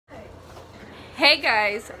Hey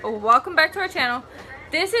guys, welcome back to our channel.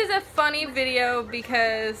 This is a funny video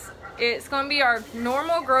because it's going to be our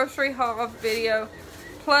normal grocery haul video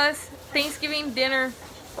plus Thanksgiving dinner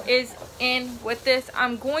is in with this.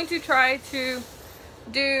 I'm going to try to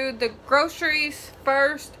do the groceries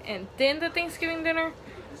first and then the Thanksgiving dinner,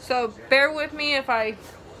 so bear with me if I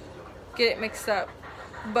get it mixed up.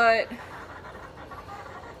 But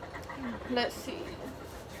let's see.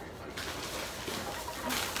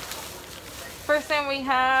 First thing we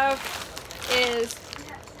have is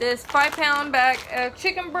this 5-pound bag of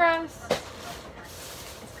chicken breast.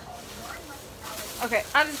 Okay,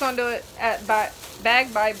 I'm just gonna do it at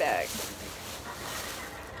bag by bag.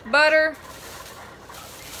 Butter,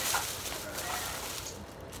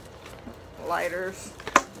 lighters,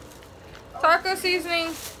 taco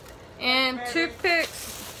seasoning, and toothpicks.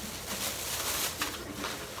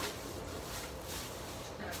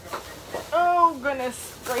 Oh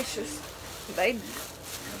goodness gracious. They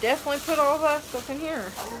definitely put all that stuff in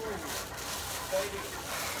here.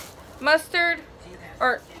 Mustard,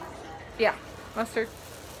 mustard.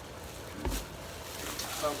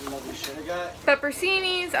 Something that we should have got.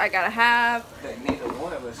 Pepperoncinis, I gotta have. That neither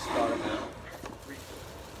one of us thought about.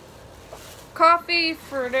 Coffee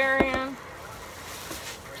for Darian.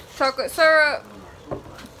 Chocolate syrup.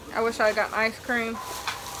 I wish I had gotten ice cream.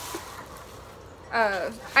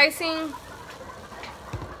 Icing.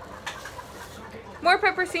 More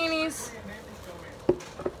pepperoncinis,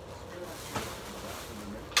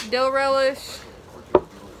 dill relish,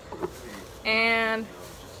 and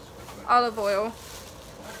olive oil.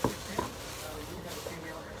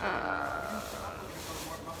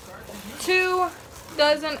 2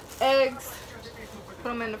 dozen eggs. Put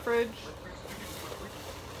them in the fridge.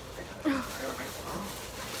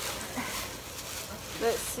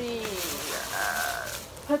 Let's see.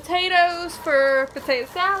 Potatoes for potato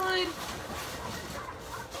salad.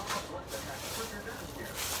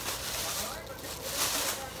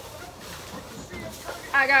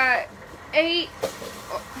 I got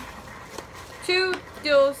 2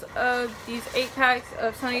 deals of these 8 packs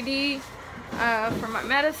of Sunny D for my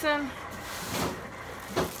medicine.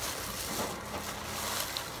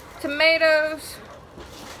 Tomatoes,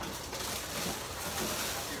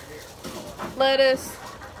 lettuce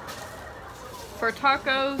for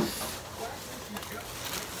tacos,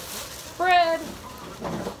 bread,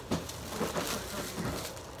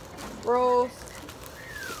 rolls,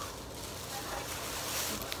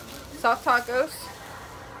 soft tacos,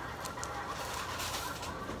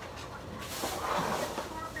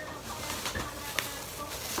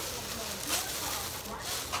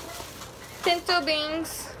 pinto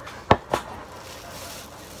beans,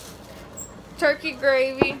 turkey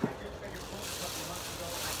gravy,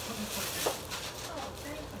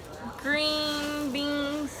 green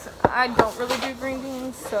beans. I don't really do green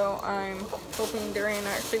beans, so I'm hoping Darian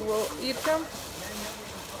actually will eat them.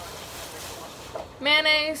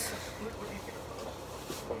 Mayonnaise.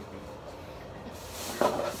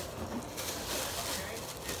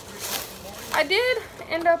 I did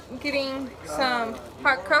end up getting some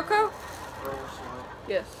hot cocoa.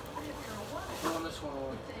 Yes.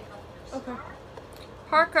 Okay.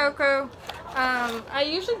 Hot cocoa. I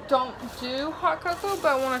usually don't do hot cocoa,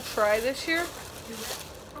 but I want to try this year.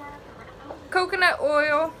 Coconut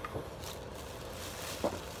oil.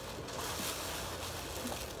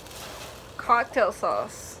 Cocktail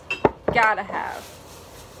sauce. Gotta have.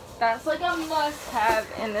 That's like a must-have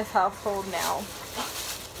in this household now.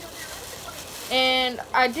 And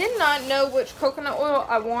I did not know which coconut oil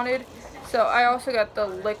I wanted, so I also got the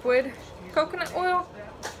liquid coconut oil.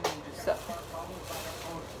 So,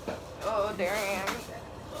 oh Darian,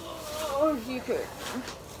 oh you could.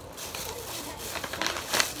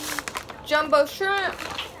 Jumbo shrimp.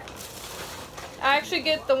 I actually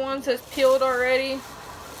get the ones that's peeled already.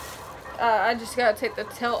 I just gotta take the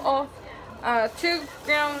tail off. 2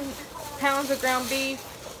 pounds of ground beef.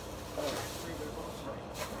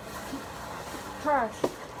 Trash.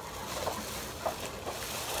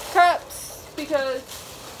 Cups, because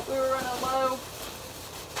we were running low.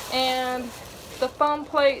 And the foam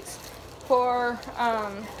plates for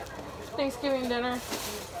Thanksgiving dinner.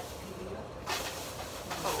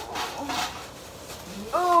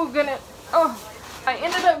 Oh goodness. Oh, I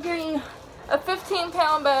ended up getting a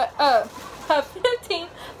 15-pound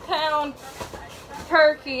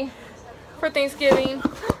turkey for Thanksgiving.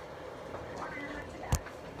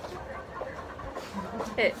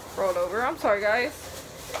 It rolled over. I'm sorry, guys.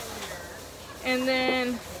 And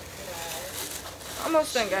then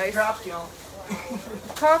almost done, guys.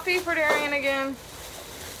 Coffee for Darian again,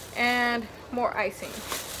 and more icing.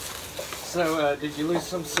 So, did you lose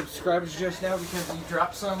some subscribers just now because you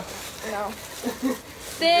dropped some? No.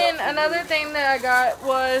 Then another thing that I got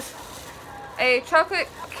was a chocolate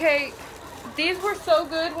cake. These were so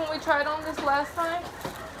good when we tried on this last time,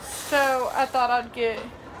 so I thought I'd get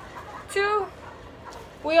 2.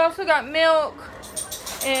 We also got milk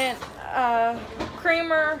and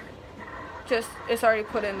creamer. Just, it's already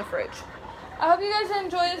put in the fridge. I hope you guys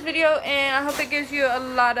enjoy this video, and I hope it gives you a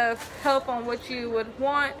lot of help on what you would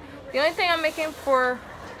want. The only thing I'm making for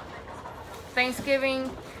Thanksgiving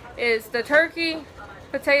is the turkey,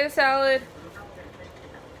 potato salad,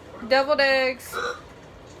 deviled eggs,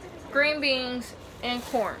 green beans, and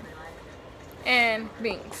corn. And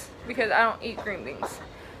beans, because I don't eat green beans.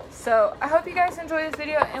 So I hope you guys enjoy this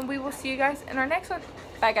video, and we will see you guys in our next one.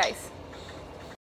 Bye guys.